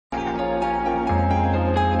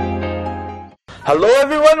Hello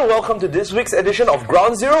everyone, welcome to this week's edition of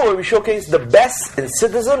Ground Zero, where we showcase the best in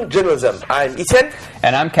citizen journalism. I'm Etienne.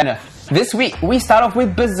 And I'm Kenneth. This week, we start off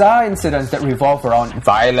with bizarre incidents that revolve around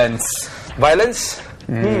violence. Violence?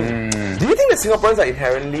 Do you think that Singaporeans are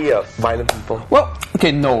inherently violent people? Well,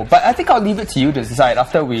 okay, no, but I think I'll leave it to you to decide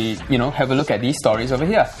after we, have a look at these stories over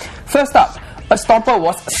here. First up, a stomper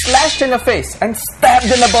was slashed in the face and stabbed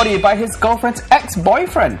in the body by his girlfriend's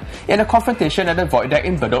ex-boyfriend in a confrontation at the Void Deck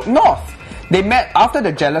in Bedok North. They met after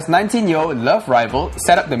the jealous 19-year-old love rival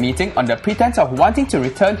set up the meeting on the pretense of wanting to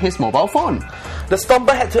return his mobile phone. The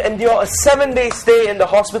stomper had to endure a 7-day stay in the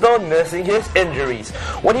hospital nursing his injuries.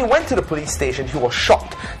 When he went to the police station, he was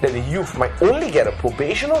shocked that the youth might only get a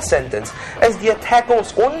probational sentence as the attacker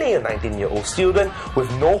was only a 19-year-old student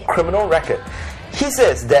with no criminal record. He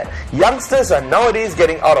says that youngsters are nowadays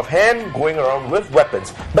getting out of hand, going around with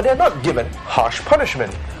weapons, but they're not given harsh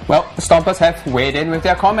punishment. Well, Stompers have weighed in with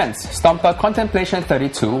their comments. Stomper Contemplation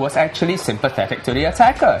 32 was actually sympathetic to the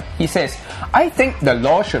attacker. He says, "I think the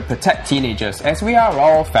law should protect teenagers as we are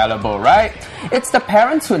all fallible, right? It's the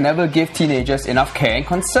parents who never give teenagers enough care and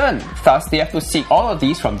concern. Thus, they have to seek all of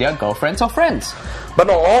these from their girlfriends or friends." But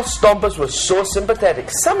not all Stompers were so sympathetic.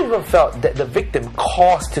 Some even felt that the victim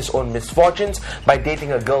caused his own misfortunes by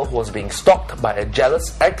dating a girl who was being stalked by a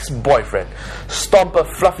jealous ex-boyfriend. Stomper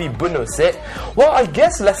Fluffy Bunu said, "Well, I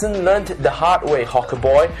guess lesson learned the hard way, hawker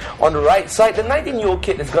boy. On the right side, the 19-year-old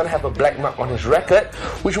kid is gonna have a black mark on his record,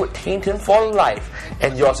 which would taint him for life,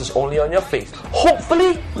 and yours is only on your face.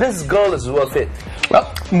 Hopefully, this girl is worth it." Well,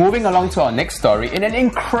 moving along to our next story, in an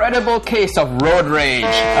incredible case of road rage,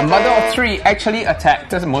 a mother of 3 actually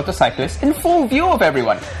attacked a motorcyclist in full view of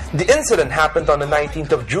everyone. The incident happened on the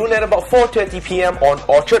 19th of June at about 4:30 p.m. on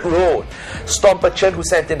Orchard Road. Stomper Chen, who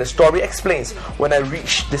sent in the story, explains, "When I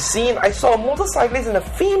reached the scene, I saw a motorcyclist and a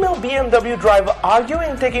female BMW driver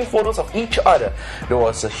arguing and taking photos of each other. There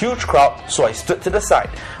was a huge crowd, so I stood to the side.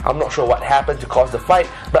 I'm not sure what happened to cause the fight,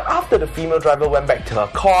 but after the female driver went back to her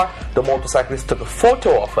car, the motorcyclist took a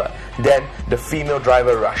photo of her. Then, the female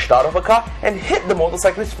driver rushed out of her car and hit the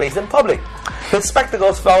motorcyclist's face in public. His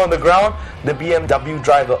spectacles fell on the ground. The BMW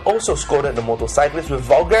driver also scolded the motorcyclist with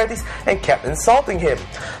vulgarities and kept insulting him.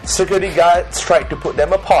 Security guards tried to put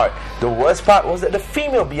them apart. The worst part was that the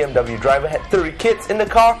female BMW driver had 3 kids in the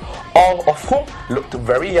car, all of whom looked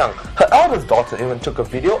very young. Her eldest daughter even took a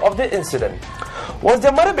video of the incident." Was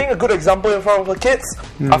their mother being a good example in front of her kids?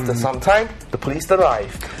 After some time, the police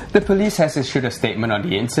arrived. The police has issued a statement on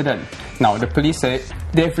the incident. Now, the police said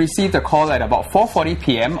they've received a call at about 4:40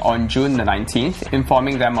 p.m. on June the 19th,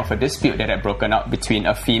 informing them of a dispute that had broken out between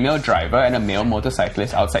a female driver and a male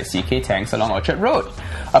motorcyclist outside CK Tanks along Orchard Road.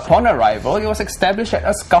 Upon arrival, it was established that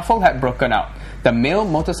a scuffle had broken out. The male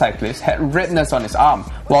motorcyclist had redness on his arm,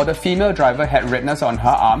 while the female driver had redness on her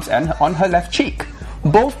arms and on her left cheek.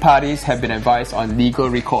 Both parties have been advised on legal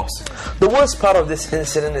recourse. The worst part of this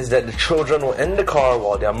incident is that the children were in the car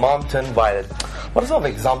while their mom turned violent. What sort of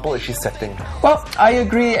example is she setting? Well, I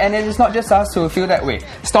agree, and it is not just us who feel that way.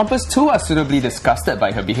 Stompers too are suitably disgusted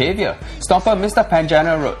by her behaviour. Stomper Mr.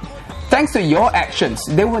 Panjana wrote, "Thanks to your actions,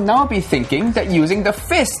 they will now be thinking that using the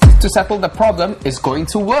fist to settle the problem is going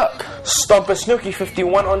to work." Stomper Snooky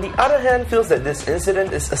 51, on the other hand, feels that this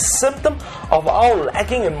incident is a symptom of our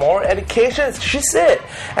lacking in moral education. She said,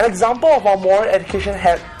 "An example of our moral education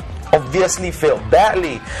had obviously failed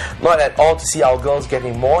badly. Not at all to see our girls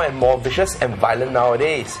getting more and more vicious and violent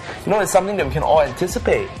nowadays." It's something that we can all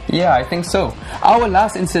anticipate. Yeah, I think so. Our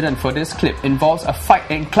last incident for this clip involves a fight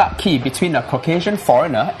in Clarke Quay between a Caucasian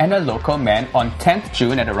foreigner and a local man on 10th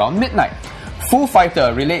June at around midnight. Foo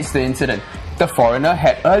Fighter relates the incident. The foreigner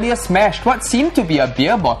had earlier smashed what seemed to be a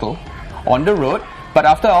beer bottle on the road, but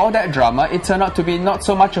after all that drama, it turned out to be not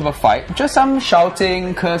so much of a fight, just some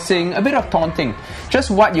shouting, cursing, a bit of taunting.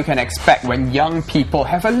 Just what you can expect when young people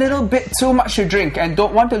have a little bit too much to drink and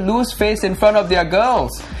don't want to lose face in front of their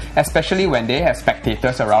girls, especially when they have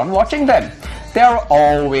spectators around watching them. There are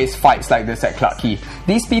always fights like this at Clarke Quay.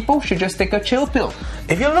 These people should just take a chill pill.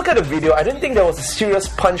 If you look at the video, I didn't think there was a serious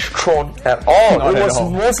punch thrown at all. Not it at was all.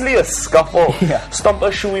 mostly a scuffle. Yeah.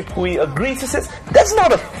 Stomper Shui Pui agrees. He says, "That's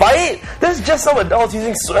not a fight. That's just some adults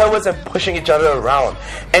using swear words and pushing each other around."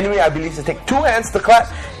 Anyway, I believe to take 2 hands to clap,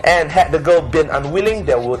 and had the girl been unwilling,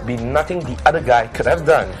 there would be nothing the other guy could have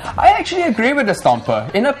done. I actually agree with the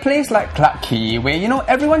Stomper. In a place like Clarke Quay, where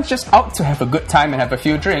everyone's just out to have a good time and have a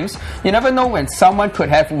few drinks, you never know when someone could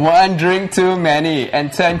have one drink too many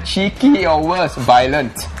and turn cheeky or worse, violent.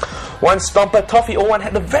 One stomper, Toffee01,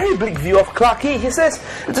 had a very bleak view of Clarke Quay. He says,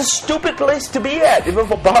 it's a stupid place to be at, even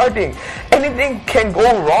for barding. Anything can go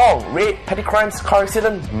wrong. Rape, petty crimes, car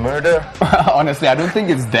accident, murder. Honestly, I don't think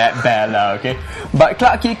it's that bad, okay? But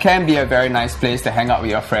Clarke Quay can be a very nice place to hang out with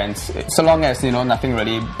your friends, so long as, nothing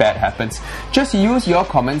really bad happens. Just use your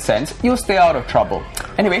common sense, you'll stay out of trouble.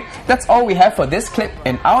 Anyway, that's all we have for this clip.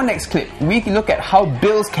 In our next clip, we look at how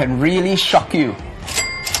bills can really shock you.